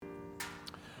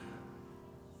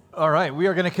All right, we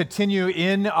are going to continue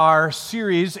in our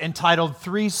series entitled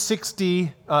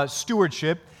 360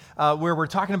 Stewardship, where we're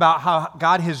talking about how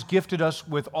God has gifted us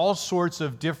with all sorts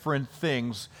of different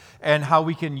things and how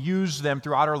we can use them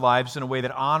throughout our lives in a way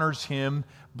that honors Him,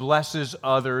 blesses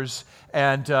others,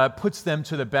 and puts them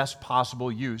to the best possible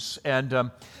use.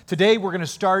 And today we're going to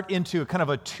start into kind of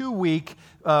a 2-week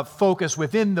focus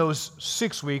within those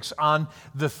 6 weeks on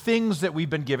the things that we've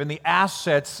been given, the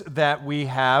assets that we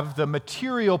have, the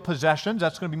material possessions.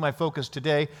 That's going to be my focus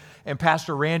today. And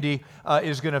Pastor Randy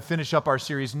is going to finish up our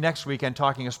series next week and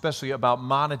talking especially about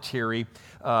monetary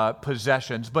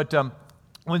possessions. But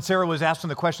when Sarah was asking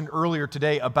the question earlier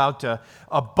today about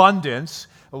abundance,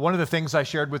 one of the things I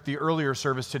shared with the earlier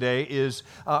service today is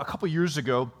a couple years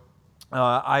ago,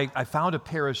 I found a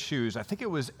pair of shoes. I think it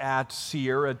was at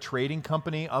Sierra Trading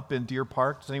Company up in Deer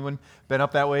Park. Has anyone been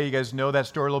up that way? You guys know that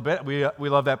store a little bit. We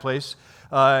love that place.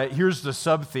 Here's the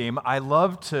sub-theme. I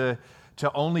love to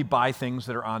only buy things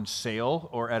that are on sale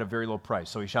or at a very low price.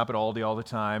 So we shop at Aldi all the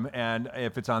time, and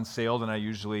if it's on sale, then I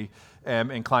usually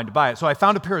am inclined to buy it. So I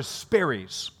found a pair of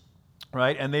Sperry's.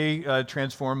 Right, and they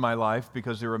transformed my life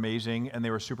because they were amazing and they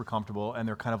were super comfortable and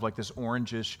they're kind of like this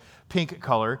orangish pink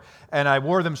color. And I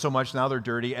wore them so much, now they're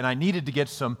dirty, and I needed to get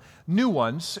some new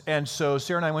ones. And so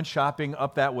Sarah and I went shopping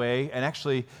up that way, and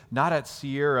actually not at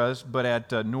Sierra's, but at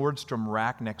Nordstrom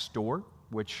Rack next door,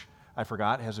 which I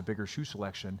forgot has a bigger shoe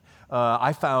selection.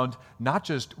 I found not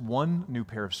just one new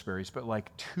pair of Sperry's, but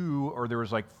like 2, or there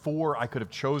was like 4 I could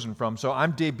have chosen from. So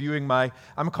I'm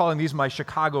calling these my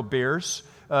Chicago Bears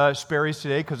Sperry's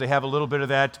today because they have a little bit of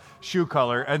that shoe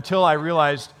color, until I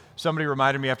realized, somebody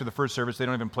reminded me after the first service, they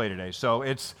don't even play today. So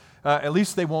it's at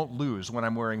least they won't lose when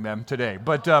I'm wearing them today.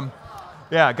 But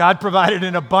yeah, God provided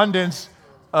an abundance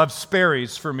of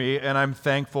Sperry's for me, and I'm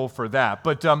thankful for that.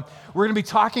 But we're going to be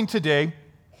talking today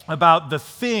about the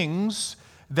things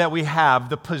that we have,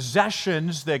 the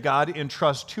possessions that God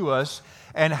entrusts to us,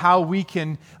 and how we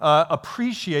can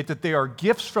appreciate that they are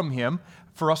gifts from Him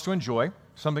for us to enjoy.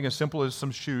 Something as simple as some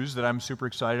shoes that I'm super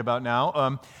excited about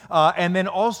now, and then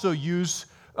also use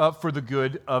for the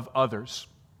good of others.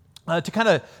 To kind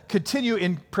of continue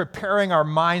in preparing our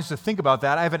minds to think about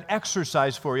that, I have an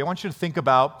exercise for you. I want you to think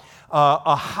about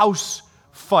a house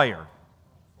fire.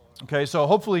 Okay, so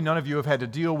hopefully none of you have had to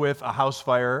deal with a house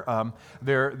fire.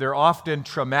 They're often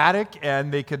traumatic,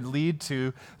 and they could lead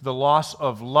to the loss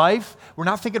of life. We're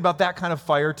not thinking about that kind of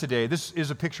fire today. This is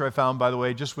a picture I found, by the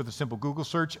way, just with a simple Google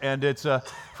search, and it's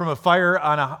from a fire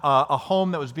on a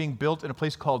home that was being built in a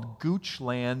place called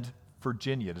Goochland,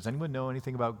 Virginia. Does anyone know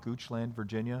anything about Goochland,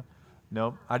 Virginia?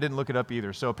 No, I didn't look it up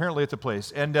either. So apparently it's a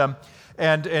place, and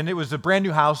it was a brand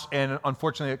new house, and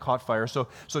unfortunately it caught fire. So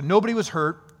nobody was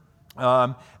hurt.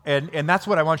 And that's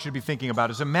what I want you to be thinking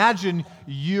about, is imagine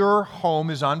your home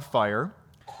is on fire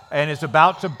and it's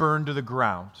about to burn to the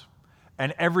ground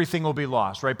and everything will be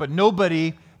lost, right? But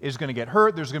nobody is going to get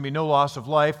hurt. There's going to be no loss of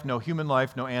life, no human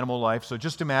life, no animal life. So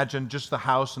just imagine just the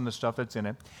house and the stuff that's in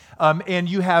it. And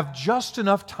you have just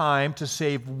enough time to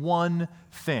save one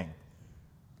thing.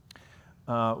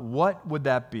 What would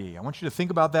that be? I want you to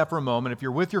think about that for a moment. If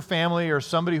you're with your family or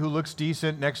somebody who looks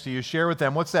decent next to you, share with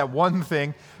them what's that one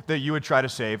thing that you would try to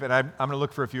save. And I'm going to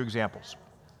look for a few examples.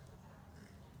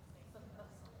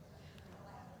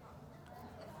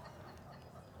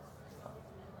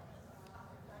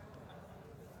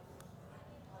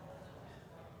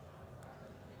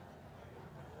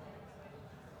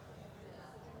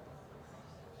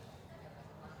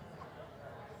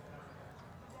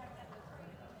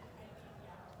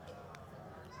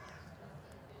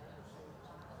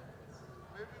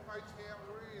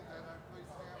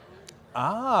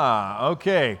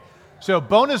 Okay. So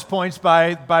bonus points,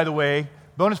 by the way,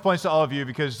 bonus points to all of you,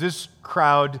 because this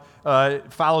crowd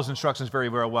follows instructions very,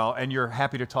 very well, and you're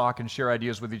happy to talk and share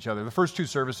ideas with each other. The first 2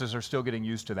 services are still getting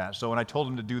used to that. So when I told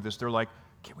them to do this, they're like,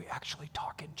 can we actually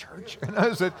talk in church? And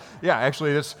I said, yeah,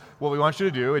 actually, that's what we want you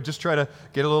to do, and just try to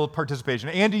get a little participation.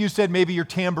 Andy, you said maybe your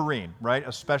tambourine, right?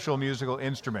 A special musical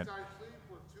instrument.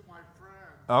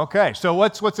 Okay, so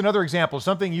what's another example?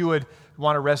 Something you would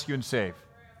want to rescue and save?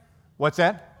 What's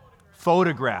that?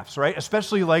 Photographs, right?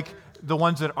 Especially like the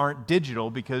ones that aren't digital,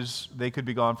 because they could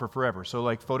be gone for forever. So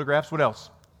like photographs, what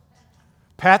else?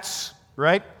 Pets,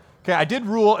 right? Okay, I did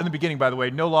rule in the beginning, by the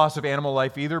way, no loss of animal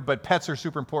life either, but pets are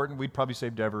super important. We'd probably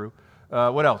save Devereux.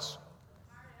 What else?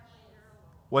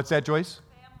 What's that, Joyce?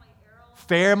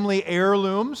 Family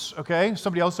heirlooms, okay.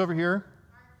 Somebody else over here?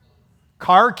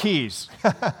 Car keys.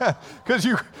 Because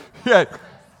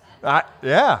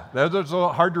yeah, those are a little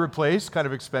hard to replace, kind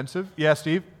of expensive. Yeah,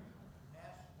 Steve?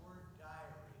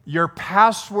 Your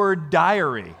password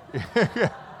diary.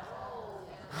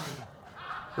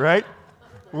 right?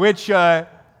 Which,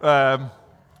 all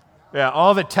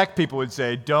the tech people would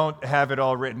say, don't have it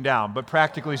all written down. But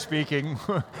practically speaking,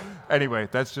 anyway,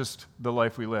 that's just the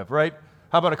life we live, right?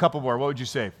 How about a couple more? What would you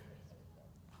say?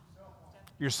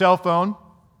 Your cell phone,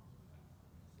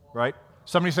 right?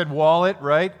 Somebody said wallet,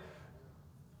 right?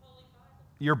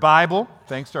 Your Bible.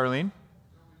 Thanks, Darlene.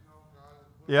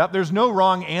 Yeah, there's no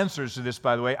wrong answers to this,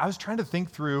 by the way. I was trying to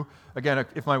think through, again,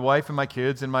 if my wife and my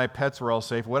kids and my pets were all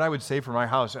safe, what I would say for my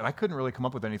house, and I couldn't really come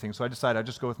up with anything, so I decided I'd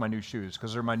just go with my new shoes,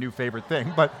 because they're my new favorite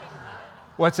thing. But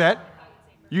what's that?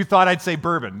 You thought I'd say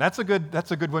bourbon. That's a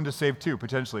good one to save too,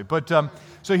 potentially. But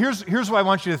so here's what I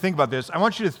want you to think about this. I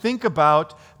want you to think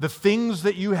about the things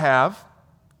that you have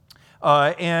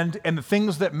and the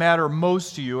things that matter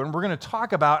most to you. And we're going to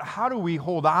talk about how do we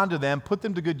hold on to them, put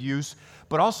them to good use,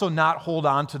 but also not hold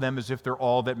on to them as if they're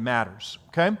all that matters,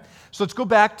 okay? So let's go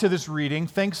back to this reading.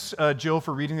 Thanks, Jill,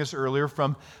 for reading this earlier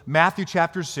from Matthew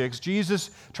chapter 6.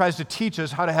 Jesus tries to teach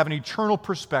us how to have an eternal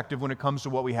perspective when it comes to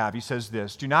what we have. He says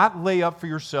this, "Do not lay up for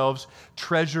yourselves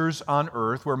treasures on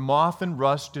earth where moth and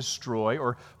rust destroy,"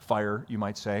 or fire, you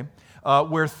might say,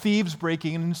 "where thieves break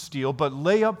in and steal, but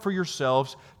lay up for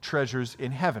yourselves treasures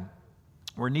in heaven,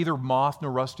 where neither moth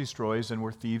nor rust destroys and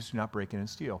where thieves do not break in and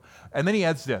steal." And then he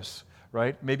adds this,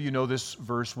 right? Maybe you know this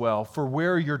verse well. "For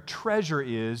where your treasure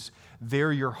is,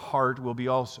 there your heart will be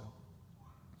also."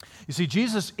 You see,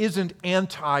 Jesus isn't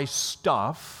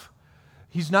anti-stuff.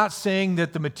 He's not saying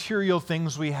that the material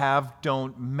things we have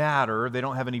don't matter, they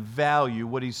don't have any value.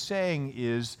 What he's saying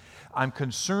is, I'm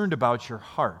concerned about your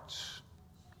heart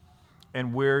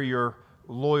and where your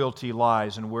loyalty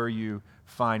lies and where you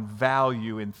find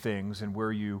value in things and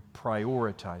where you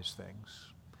prioritize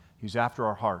things. He's after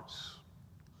our hearts.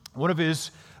 One of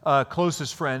his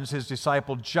closest friends, his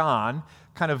disciple John,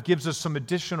 kind of gives us some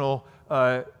additional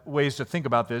ways to think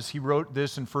about this. He wrote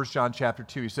this in 1 John chapter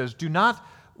 2. He says, "Do not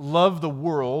love the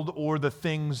world or the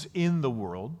things in the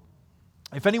world.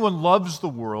 If anyone loves the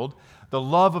world, the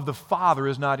love of the Father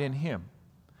is not in him."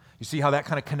 You see how that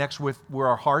kind of connects with where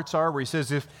our hearts are, where he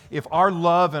says if our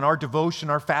love and our devotion,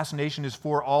 our fascination is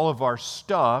for all of our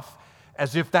stuff,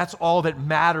 as if that's all that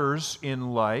matters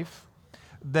in life,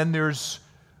 then there's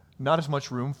not as much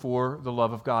room for the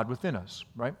love of God within us,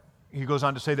 right? He goes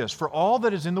on to say this, "For all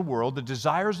that is in the world, the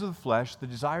desires of the flesh, the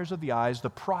desires of the eyes,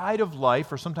 the pride of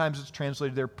life," or sometimes it's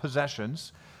translated there,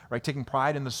 possessions, right? Taking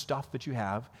pride in the stuff that you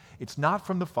have, "it's not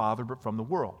from the Father, but from the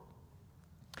world.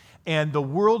 And the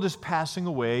world is passing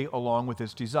away along with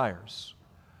its desires."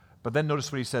 But then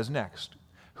notice what he says next.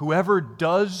 "Whoever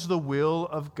does the will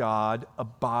of God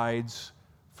abides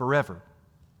forever."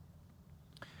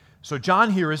 So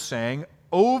John here is saying,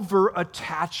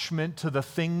 over-attachment to the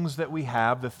things that we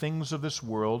have, the things of this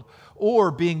world, or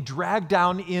being dragged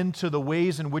down into the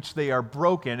ways in which they are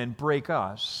broken and break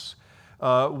us,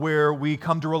 where we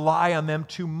come to rely on them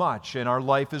too much and our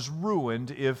life is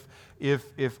ruined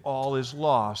if all is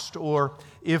lost, or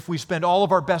if we spend all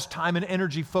of our best time and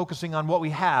energy focusing on what we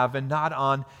have and not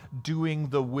on doing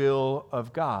the will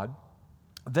of God,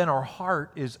 then our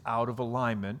heart is out of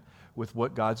alignment with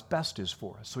what God's best is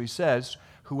for us. So he says,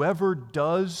 whoever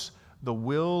does the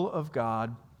will of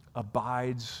God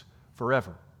abides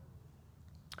forever.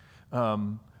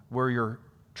 Where your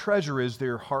treasure is, there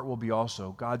your heart will be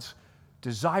also. God's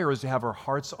desire is to have our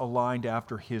hearts aligned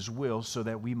after his will so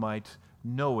that we might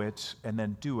know it and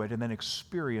then do it and then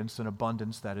experience an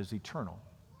abundance that is eternal.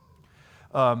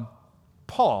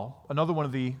 Paul, another one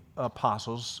of the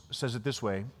apostles, says it this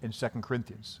way in 2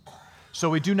 Corinthians. "So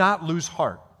we do not lose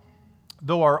heart.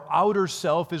 Though our outer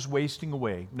self is wasting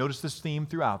away." Notice this theme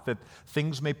throughout, that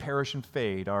things may perish and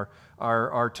fade.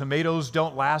 Our tomatoes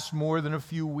don't last more than a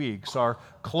few weeks. Our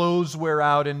clothes wear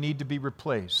out and need to be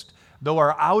replaced. "Though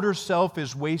our outer self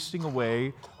is wasting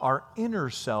away, our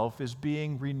inner self is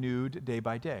being renewed day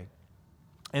by day.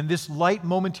 And this light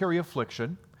momentary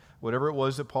affliction," whatever it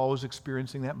was that Paul was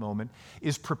experiencing that moment,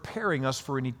 "is preparing us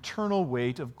for an eternal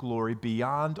weight of glory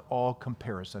beyond all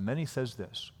comparison." Then he says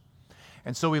this,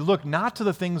 "And so we look not to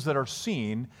the things that are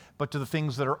seen, but to the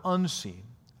things that are unseen.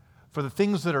 For the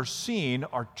things that are seen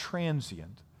are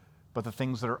transient, but the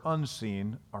things that are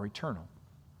unseen are eternal."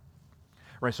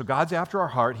 Right, so God's after our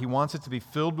heart. He wants it to be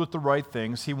filled with the right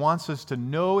things. He wants us to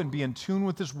know and be in tune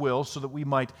with his will so that we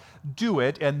might do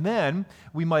it, and then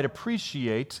we might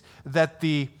appreciate that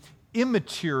the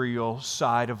immaterial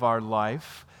side of our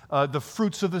life, the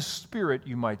fruits of the Spirit,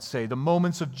 you might say, the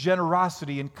moments of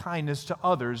generosity and kindness to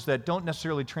others that don't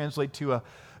necessarily translate to a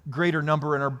greater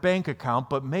number in our bank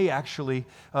account, but may actually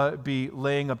be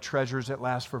laying up treasures that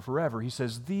last for forever. He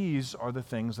says these are the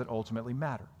things that ultimately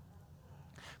matter.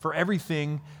 For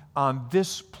everything on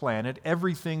this planet,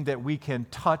 everything that we can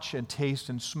touch and taste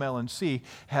and smell and see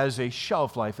has a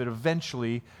shelf life. It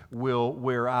eventually will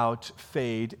wear out,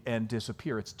 fade, and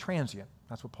disappear. It's transient.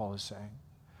 That's what Paul is saying.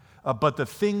 But the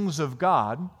things of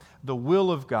God, the will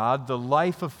of God, the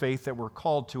life of faith that we're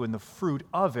called to, and the fruit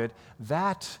of it,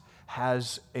 that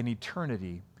has an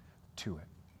eternity to it.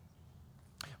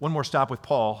 One more stop with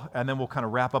Paul, and then we'll kind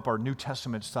of wrap up our New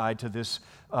Testament side to this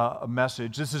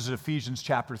message. This is Ephesians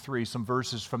chapter 3, some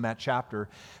verses from that chapter.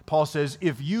 Paul says,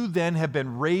 "If you then have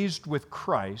been raised with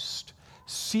Christ,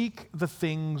 seek the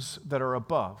things that are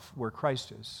above, where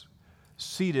Christ is,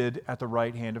 seated at the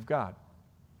right hand of God."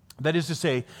 That is to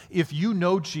say, if you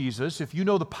know Jesus, if you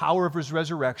know the power of his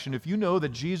resurrection, if you know that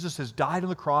Jesus has died on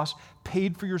the cross,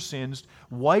 paid for your sins,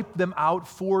 wiped them out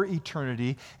for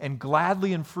eternity, and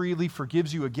gladly and freely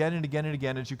forgives you again and again and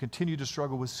again as you continue to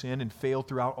struggle with sin and fail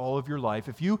throughout all of your life,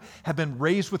 if you have been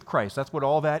raised with Christ, that's what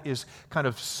all that is kind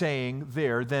of saying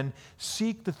there, then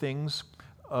seek the things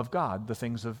of God, the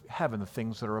things of heaven, the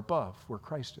things that are above, where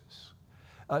Christ is.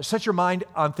 Set your mind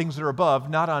on things that are above,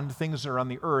 not on things that are on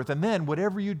the earth. And then,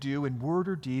 whatever you do in word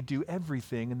or deed, do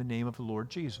everything in the name of the Lord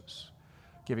Jesus,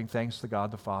 giving thanks to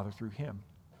God the Father through him.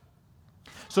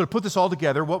 So to put this all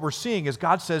together, what we're seeing is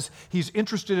God says he's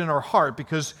interested in our heart,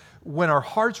 because when our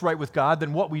heart's right with God,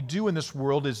 then what we do in this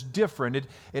world is different.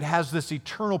 It has this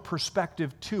eternal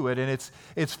perspective to it, and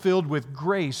it's filled with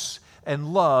grace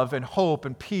and love and hope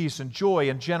and peace and joy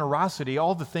and generosity,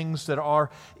 all the things that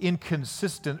are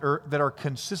inconsistent or that are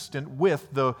consistent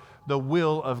with the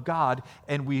will of God,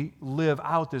 and we live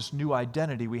out this new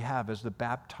identity we have as the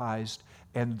baptized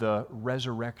and the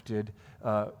resurrected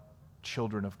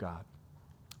children of God,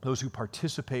 those who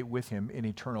participate with him in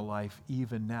eternal life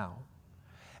even now.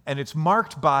 And it's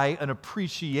marked by an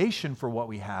appreciation for what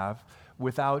we have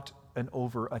without an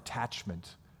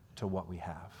over-attachment to what we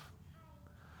have.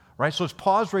 Right? So let's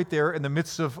pause right there in the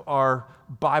midst of our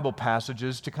Bible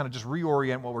passages to kind of just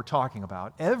reorient what we're talking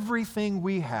about. Everything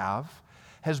we have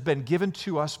has been given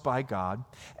to us by God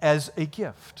as a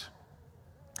gift,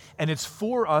 and it's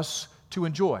for us to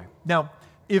enjoy. Now,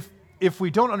 if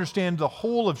we don't understand the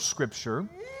whole of Scripture,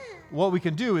 what we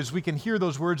can do is we can hear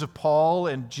those words of Paul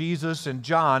and Jesus and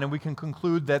John, and we can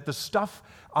conclude that the stuff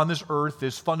on this earth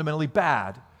is fundamentally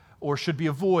bad or should be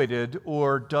avoided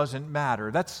or doesn't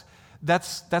matter. That's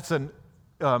an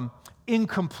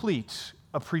incomplete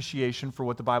appreciation for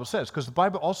what the Bible says, because the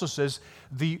Bible also says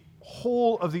the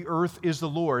whole of the earth is the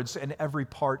Lord's and every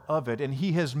part of it, and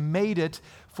he has made it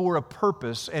for a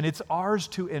purpose, and it's ours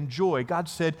to enjoy. God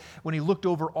said when he looked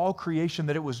over all creation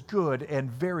that it was good and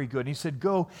very good, and he said,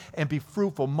 "Go and be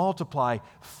fruitful, multiply,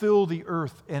 fill the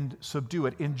earth and subdue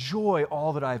it. Enjoy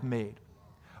all that I've made."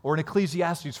 Or in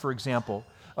Ecclesiastes, for example,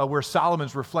 where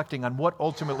Solomon's reflecting on what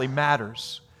ultimately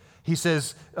matters, he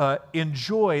says,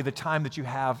 enjoy the time that you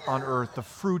have on earth, the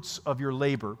fruits of your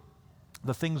labor,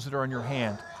 the things that are in your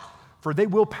hand, for they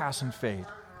will pass and fade.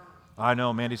 I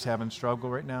know Mandy's having struggle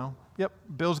right now. Yep,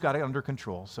 Bill's got it under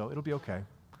control, so it'll be okay.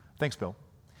 Thanks, Bill.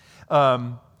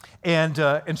 And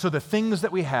so the things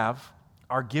that we have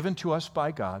are given to us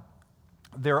by God.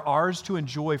 They're ours to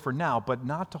enjoy for now, but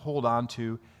not to hold on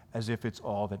to as if it's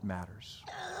all that matters.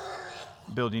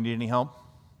 Bill, do you need any help?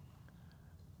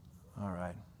 All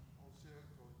right.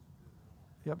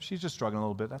 Yep, she's just struggling a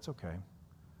little bit. That's okay.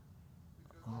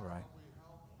 All right.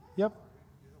 Yep.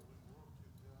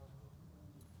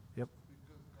 Yep.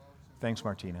 Thanks,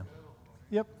 Martina.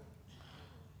 Yep.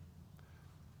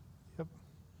 Yep.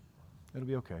 It'll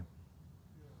be okay.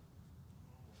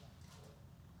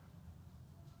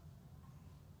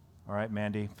 All right,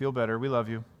 Mandy. Feel better. We love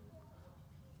you.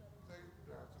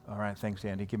 All right. Thanks,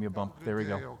 Andy. Give me a bump. There we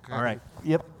go. Okay. All right.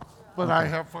 Yep. But Okay. I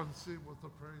have fun seeing with the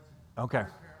praise. Okay.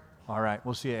 All right.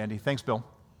 We'll see you, Andy. Thanks, Bill.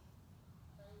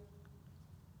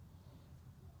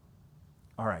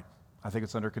 All right. I think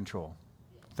it's under control.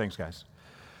 Thanks, guys.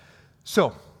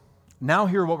 So now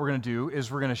here what we're going to do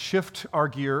is we're going to shift our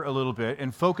gear a little bit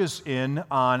and focus in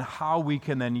on how we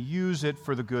can then use it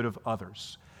for the good of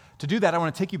others. To do that, I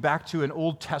want to take you back to an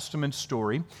Old Testament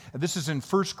story. This is in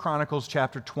 1 Chronicles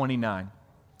chapter 29.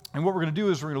 And what we're going to do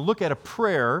is we're going to look at a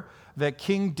prayer that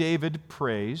King David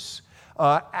prays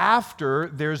after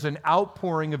there's an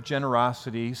outpouring of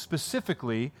generosity,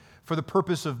 specifically for the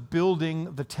purpose of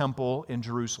building the temple in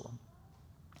Jerusalem.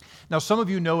 Now, some of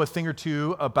you know a thing or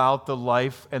two about the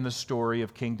life and the story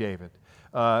of King David.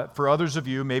 For others of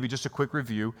you, maybe just a quick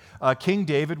review. King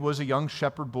David was a young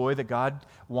shepherd boy that God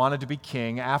wanted to be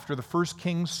king after the first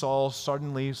king, Saul,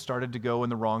 suddenly started to go in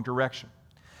the wrong direction.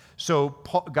 So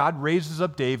God raises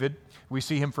up David. We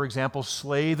see him, for example,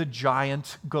 slay the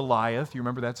giant Goliath. You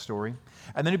remember that story?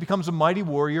 And then he becomes a mighty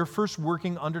warrior, first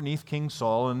working underneath King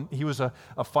Saul, and he was a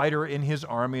fighter in his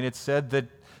army, and it said that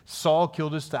Saul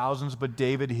killed his thousands, but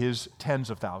David his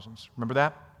tens of thousands. Remember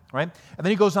that? Right? And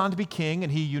then he goes on to be king,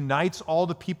 and he unites all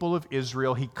the people of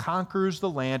Israel. He conquers the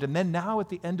land, and then now at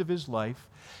the end of his life,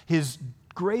 his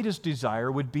greatest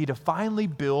desire would be to finally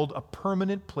build a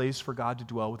permanent place for God to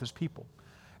dwell with his people.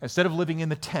 Instead of living in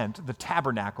the tent, the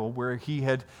tabernacle, where he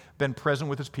had been present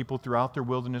with his people throughout their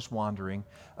wilderness wandering,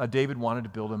 David wanted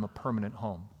to build him a permanent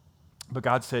home. But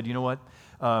God said, you know what?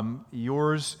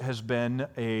 Yours has been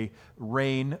a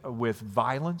reign with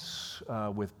violence,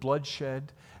 with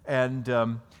bloodshed, and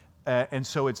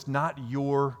so it's not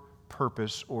your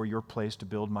purpose or your place to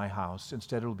build my house.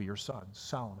 Instead, it'll be your son's,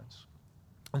 Solomon's.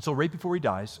 And so right before he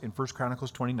dies, in 1 Chronicles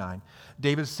 29,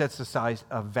 David sets aside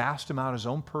a vast amount of his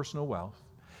own personal wealth.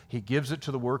 He gives it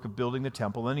to the work of building the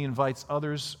temple, and he invites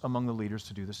others among the leaders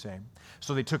to do the same.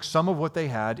 So they took some of what they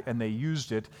had, and they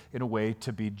used it in a way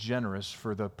to be generous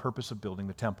for the purpose of building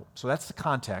the temple. So that's the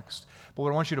context. But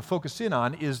what I want you to focus in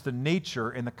on is the nature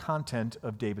and the content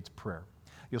of David's prayer.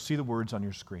 You'll see the words on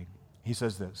your screen. He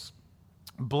says this: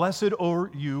 "Blessed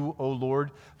are you, O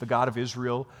Lord, the God of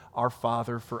Israel, our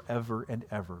Father, forever and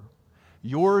ever.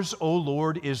 Yours, O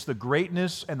Lord, is the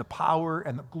greatness and the power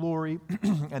and the glory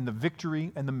and the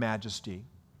victory and the majesty.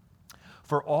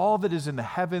 For all that is in the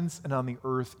heavens and on the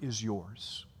earth is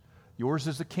yours. Yours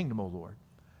is the kingdom, O Lord,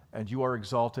 and you are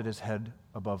exalted as head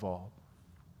above all."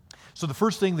 So the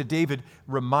first thing that David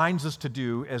reminds us to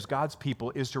do as God's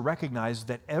people is to recognize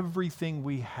that everything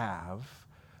we have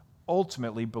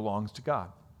ultimately belongs to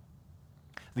God.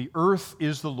 The earth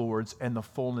is the Lord's and the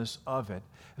fullness of it.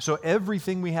 So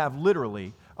everything we have,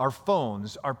 literally, our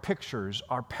phones, our pictures,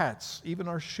 our pets, even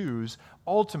our shoes,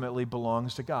 ultimately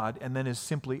belongs to God and then is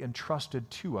simply entrusted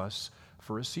to us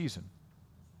for a season.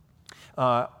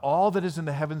 All that is in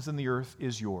the heavens and the earth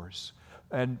is yours,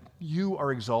 and you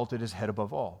are exalted as head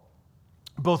above all.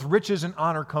 Both riches and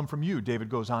honor come from you, David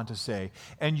goes on to say,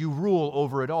 and you rule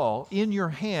over it all. In your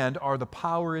hand are the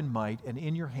power and might, and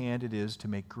in your hand it is to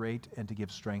make great and to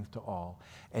give strength to all.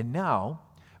 And now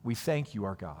we thank you,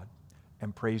 our God,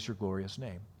 and praise your glorious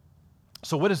name.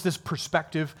 So what is this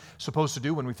perspective supposed to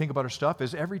do when we think about our stuff?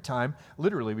 Is every time,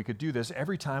 literally we could do this,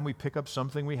 every time we pick up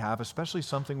something we have, especially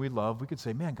something we love, we could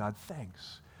say, man, God,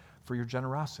 thanks for your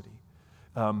generosity.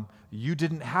 You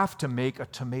didn't have to make a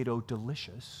tomato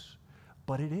delicious,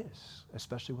 but it is,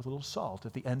 especially with a little salt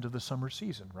at the end of the summer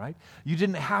season, right? You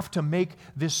didn't have to make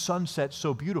this sunset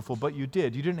so beautiful, but you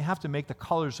did. You didn't have to make the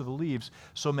colors of the leaves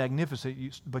so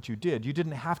magnificent, but you did. You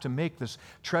didn't have to make this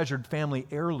treasured family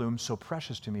heirloom so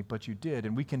precious to me, but you did.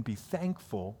 And we can be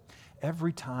thankful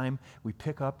every time we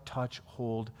pick up, touch,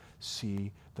 hold,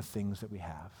 see the things that we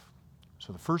have.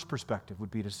 So the first perspective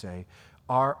would be to say,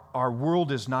 our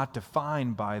world is not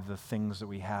defined by the things that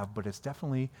we have, but it's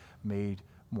definitely made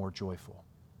more joyful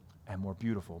and more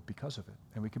beautiful because of it,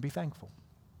 and we can be thankful.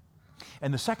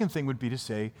 And the second thing would be to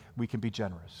say we can be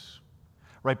generous,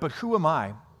 right? But who am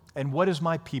I and what is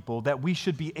my people that we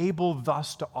should be able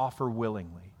thus to offer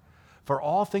willingly? For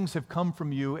all things have come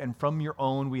from you, and from your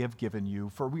own we have given you,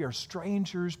 for we are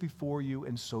strangers before you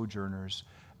and sojourners,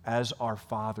 as our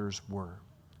fathers were.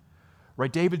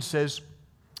 Right? David says,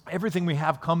 everything we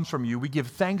have comes from you. We give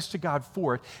thanks to God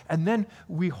for it, and then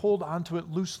we hold on to it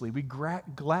loosely. We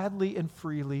gladly and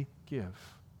freely give.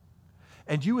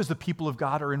 And you as the people of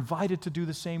God are invited to do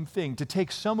the same thing, to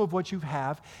take some of what you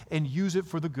have and use it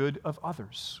for the good of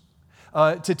others.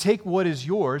 To take what is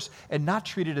yours and not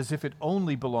treat it as if it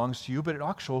only belongs to you, but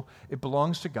it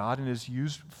belongs to God and is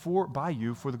used by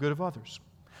you for the good of others.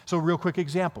 So a real quick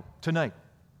example. Tonight,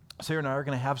 Sarah and I are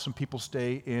going to have some people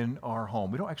stay in our home.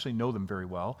 We don't actually know them very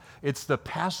well. It's the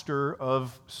pastor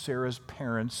of Sarah's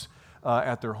parents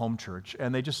at their home church.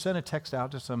 And they just sent a text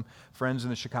out to some friends in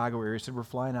the Chicago area, said, we're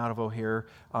flying out of O'Hare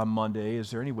on Monday.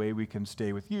 Is there any way we can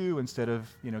stay with you instead of,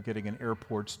 getting an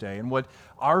airport stay? And what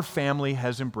our family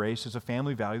has embraced is a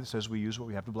family value that says we use what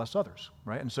we have to bless others,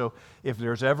 right? And so if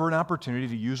there's ever an opportunity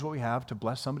to use what we have to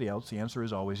bless somebody else, the answer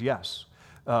is always yes.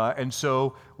 And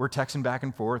so we're texting back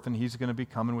and forth, and he's going to be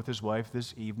coming with his wife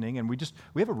this evening, and we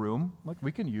have a room,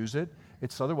 we can use it.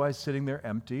 It's otherwise sitting there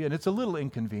empty, and it's a little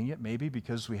inconvenient maybe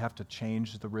because we have to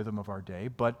change the rhythm of our day,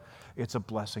 but it's a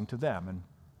blessing to them. And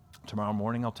tomorrow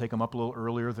morning I'll take them up a little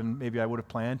earlier than maybe I would have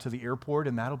planned to the airport,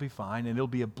 and that'll be fine, and it'll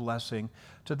be a blessing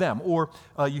to them. Or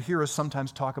you hear us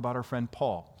sometimes talk about our friend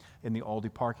Paul in the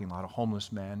Aldi parking lot, a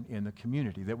homeless man in the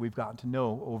community that we've gotten to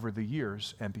know over the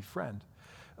years and befriend.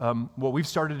 what we've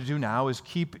started to do now is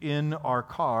keep in our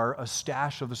car a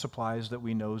stash of the supplies that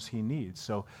we know he needs.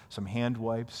 So some hand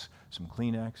wipes, some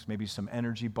Kleenex, maybe some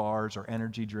energy bars or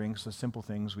energy drinks, the simple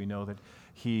things we know that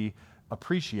he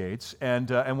appreciates. And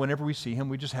whenever we see him,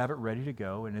 we just have it ready to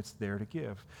go, and it's there to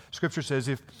give. Scripture says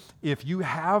if you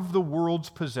have the world's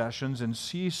possessions and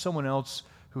see someone else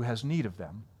who has need of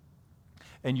them,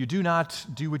 and you do not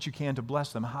do what you can to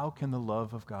bless them, how can the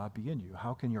love of God be in you?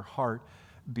 How can your heart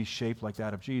be shaped like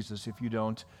that of Jesus if you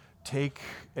don't take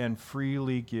and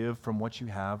freely give from what you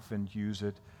have and use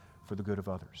it for the good of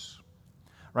others?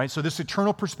 Right? So this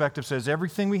eternal perspective says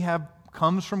everything we have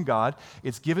comes from God.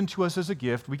 It's given to us as a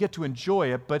gift. We get to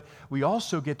enjoy it, but we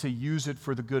also get to use it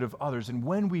for the good of others. And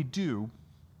when we do,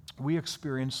 we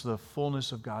experience the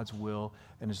fullness of God's will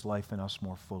and his life in us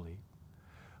more fully.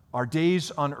 Our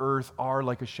days on earth are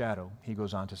like a shadow, he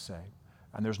goes on to say,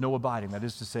 and there's no abiding. That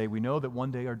is to say, we know that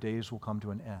one day our days will come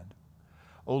to an end.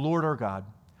 O Lord our God,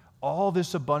 all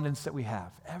this abundance that we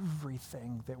have,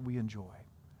 everything that we enjoy,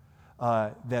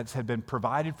 that had been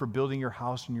provided for building your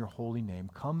house in your holy name,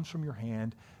 comes from your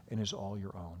hand and is all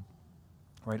your own.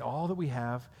 Right? All that we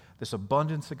have, this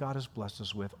abundance that God has blessed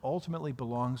us with, ultimately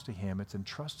belongs to him. It's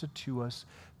entrusted to us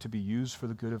to be used for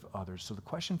the good of others. So the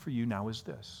question for you now is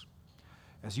this.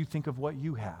 As you think of what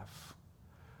you have,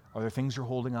 are there things you're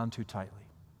holding on to tightly?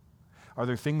 Are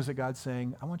there things that God's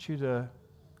saying, I want you to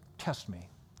test me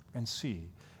and see,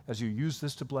 as you use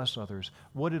this to bless others,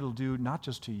 what it'll do not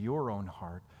just to your own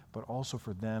heart, but also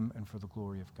for them and for the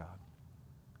glory of God?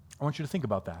 I want you to think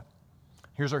about that.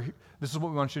 This is what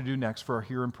we want you to do next for our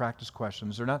hear and practice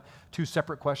questions. They're not two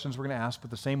separate questions we're going to ask, but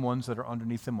the same ones that are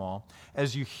underneath them all.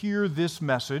 As you hear this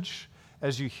message,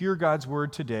 as you hear God's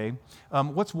word today,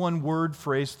 what's one word,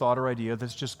 phrase, thought, or idea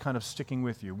that's just kind of sticking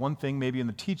with you? One thing maybe in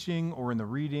the teaching or in the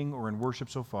reading or in worship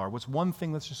so far. What's one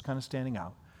thing that's just kind of standing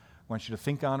out? I want you to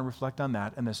think on and reflect on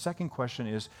that. And the second question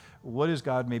is, what is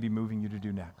God maybe moving you to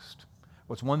do next?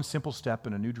 What's one simple step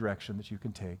in a new direction that you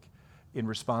can take in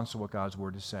response to what God's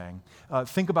word is saying?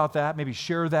 Think about that. Maybe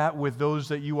share that with those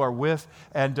that you are with.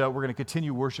 And we're going to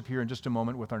continue worship here in just a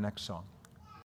moment with our next song.